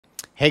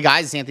Hey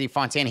guys, it's Anthony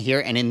Fontana here,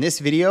 and in this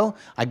video,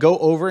 I go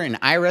over an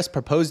IRS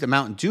Proposed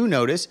Amount Due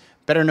notice,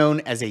 better known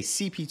as a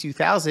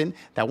CP2000,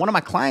 that one of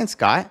my clients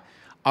got,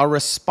 a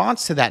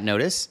response to that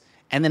notice,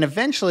 and then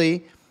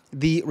eventually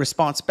the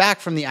response back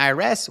from the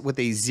IRS with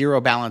a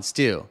zero balance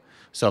due.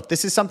 So if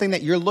this is something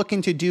that you're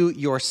looking to do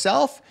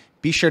yourself,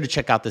 be sure to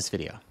check out this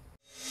video.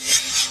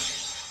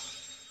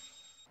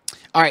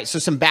 All right, so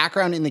some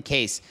background in the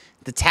case.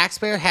 The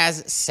taxpayer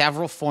has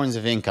several forms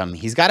of income.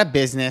 He's got a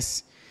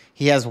business,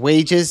 he has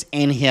wages,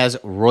 and he has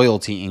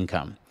royalty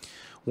income.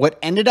 What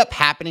ended up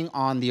happening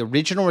on the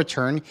original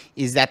return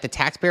is that the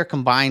taxpayer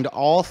combined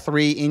all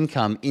three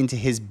income into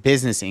his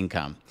business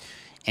income,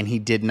 and he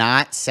did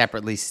not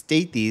separately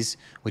state these,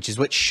 which is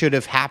what should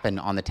have happened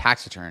on the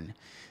tax return.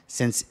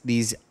 Since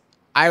these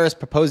IRS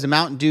Proposed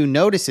Amount Due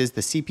notices,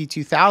 the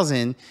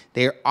CP2000,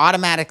 they are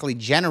automatically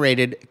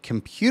generated,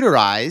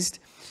 computerized.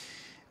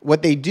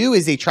 What they do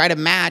is they try to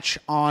match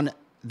on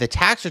the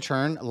tax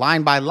return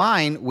line by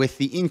line with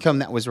the income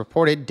that was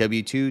reported,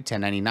 W-2,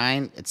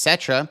 1099,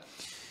 etc.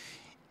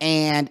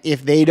 And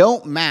if they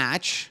don't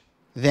match,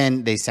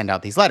 then they send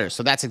out these letters.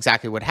 So that's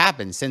exactly what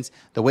happened. Since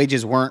the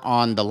wages weren't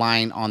on the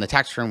line on the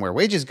tax return where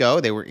wages go,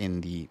 they were in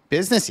the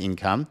business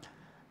income.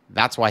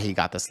 That's why he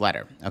got this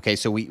letter. Okay,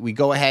 so we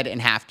go ahead and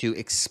have to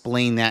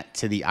explain that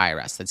to the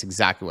IRS. That's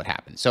exactly what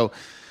happened. So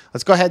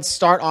let's go ahead and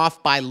start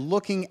off by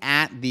looking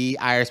at the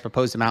IRS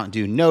Proposed Amount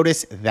Due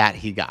notice that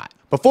he got.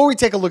 Before we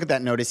take a look at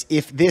that notice,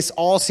 if this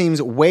all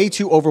seems way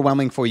too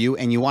overwhelming for you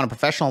and you want a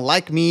professional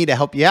like me to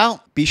help you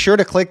out, be sure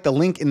to click the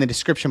link in the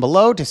description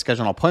below to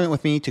schedule an appointment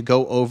with me to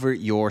go over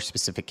your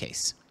specific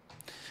case.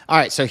 All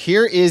right, so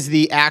here is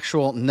the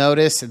actual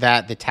notice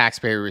that the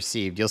taxpayer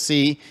received. You'll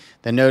see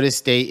the notice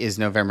date is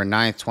November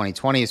 9th,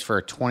 2020. It's for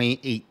a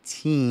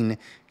 2018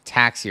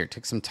 tax year. It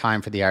took some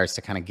time for the IRS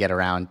to kind of get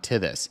around to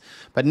this.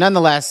 But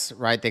nonetheless,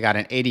 right, they got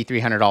an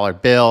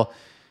 $8,300 bill.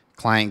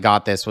 Client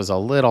got this, was a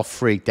little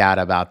freaked out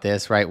about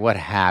this, right? What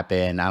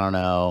happened? I don't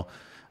know.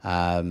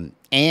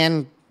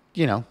 And,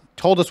 you know,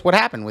 told us what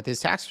happened with his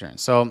tax return.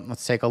 So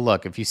let's take a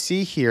look. If you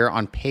see here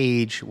on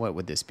page, what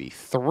would this be?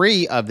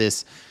 3 of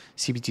this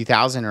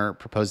CP2000 or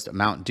Proposed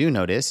Amount Due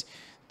notice,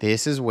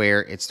 this is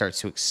where it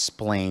starts to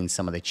explain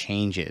some of the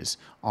changes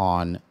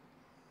on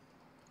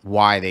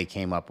why they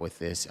came up with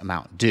this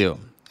amount due.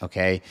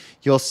 Okay.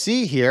 You'll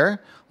see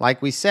here,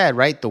 like we said,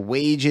 right, the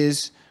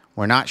wages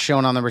were not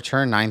shown on the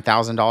return,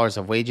 $9,000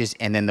 of wages,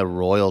 and then the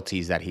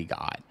royalties that he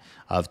got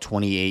of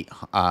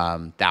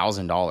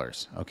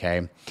 $28,000, okay?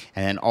 And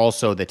then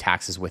also the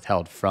taxes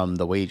withheld from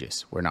the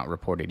wages were not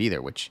reported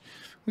either, which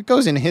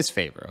goes in his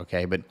favor,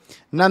 okay? But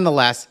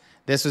nonetheless,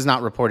 this was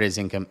not reported as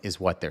income is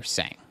what they're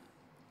saying.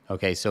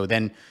 Okay, so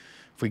then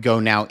if we go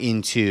now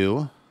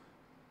into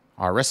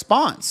our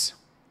response.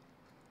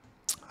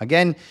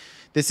 Again,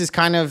 this is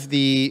kind of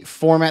the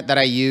format that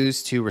I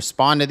use to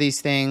respond to these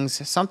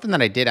things. Something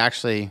that I did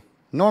actually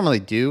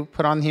normally do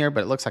put on here,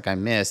 but it looks like I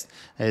missed,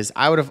 is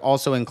I would have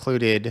also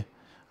included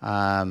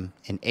an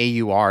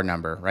AUR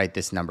number, right?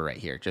 This number right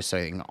here, just so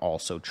you can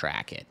also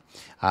track it.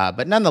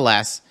 But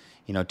nonetheless,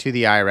 you know, to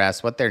the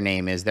IRS, what their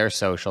name is, their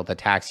social, the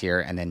tax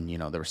year, and then, you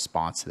know, the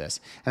response to this.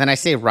 And then I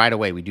say right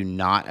away, we do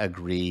not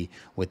agree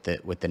with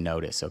the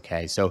notice,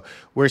 okay? So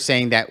we're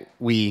saying that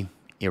we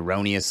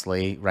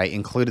erroneously, right,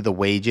 included the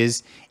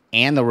wages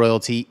and the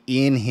royalty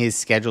in his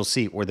Schedule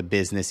C, or the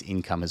business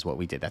income is what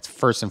we did. That's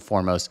first and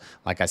foremost,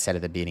 like I said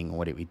at the beginning,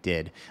 what we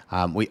did.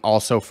 We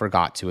also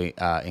forgot to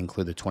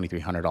include the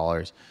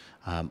 $2,300,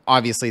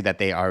 obviously, that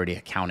they already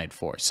accounted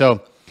for.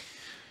 So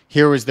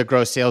here was the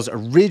gross sales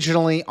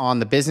originally on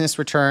the business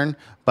return,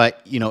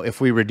 but, you know, if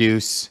we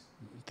reduce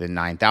the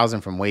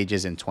 $9,000 from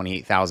wages and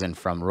 $28,000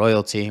 from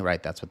royalty,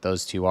 right? That's what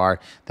those two are.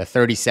 The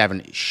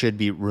 $37,000 should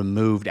be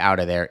removed out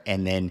of there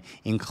and then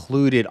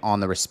included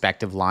on the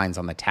respective lines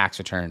on the tax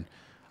return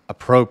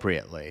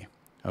appropriately,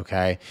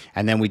 okay?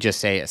 And then we just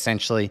say,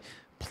 essentially,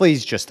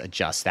 please just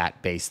adjust that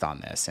based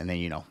on this. And then,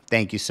 you know,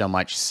 thank you so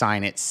much,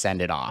 sign it,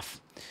 send it off,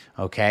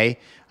 okay?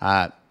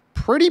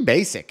 Pretty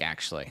basic,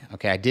 actually,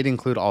 okay? I did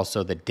include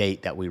also the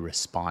date that we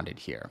responded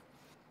here.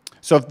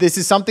 So if this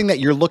is something that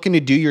you're looking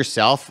to do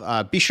yourself,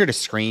 be sure to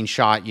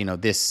screenshot, you know,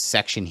 this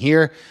section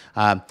here.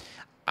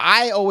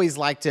 I always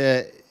like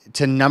to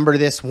number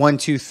this 1,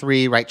 2,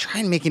 3, right? Try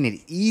and make it as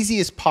easy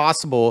as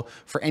possible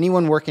for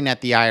anyone working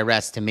at the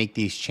IRS to make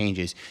these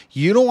changes.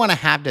 You don't want to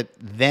have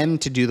them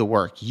to do the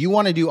work. You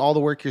want to do all the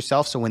work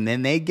yourself. So when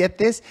then they get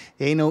this,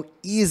 they know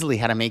easily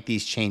how to make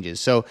these changes.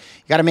 So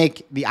you got to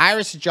make the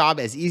IRS job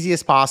as easy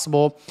as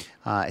possible,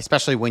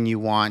 especially when you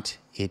want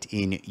it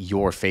in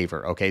your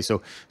favor. Okay,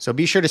 so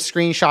be sure to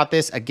screenshot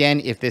this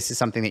again if this is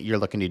something that you're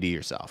looking to do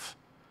yourself.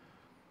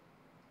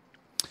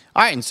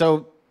 All right, and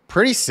so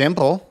pretty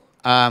simple.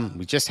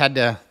 We just had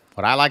to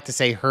what I like to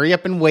say, hurry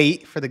up and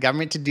wait for the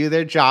government to do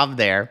their job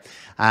there.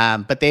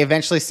 But they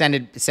eventually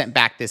sent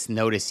back this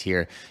notice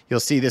here. You'll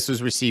see this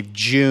was received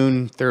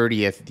June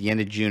 30th, the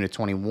end of June of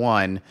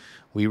 21.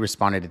 We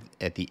responded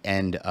at the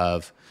end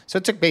of, so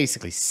it took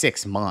basically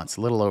 6 months,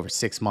 a little over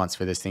 6 months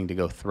for this thing to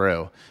go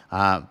through.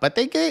 But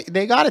they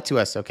got it to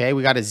us, okay?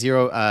 We got a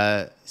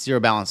zero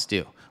balance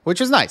due, which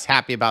was nice.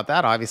 Happy about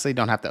that. Obviously,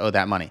 don't have to owe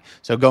that money.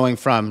 So going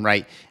from,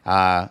 right,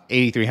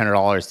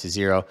 $8,300 to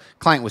zero,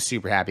 client was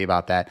super happy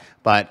about that.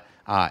 But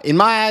in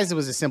my eyes, it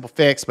was a simple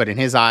fix. But in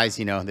his eyes,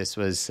 you know, this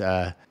was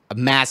a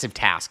massive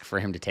task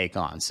for him to take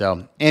on.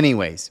 So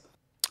anyways.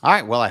 All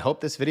right, well, I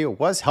hope this video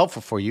was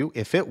helpful for you.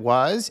 If it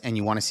was, and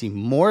you want to see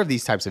more of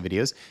these types of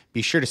videos,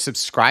 be sure to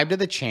subscribe to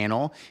the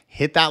channel,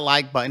 hit that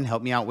like button,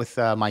 help me out with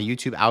my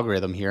YouTube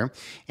algorithm here,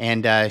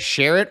 and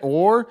share it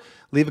or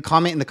leave a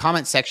comment in the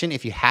comment section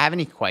if you have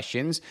any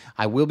questions.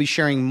 I will be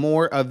sharing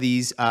more of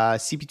these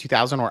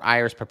CP2000 or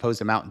IRS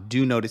Proposed Amount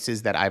Due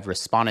notices that I've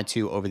responded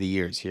to over the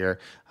years here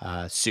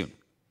soon.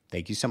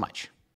 Thank you so much.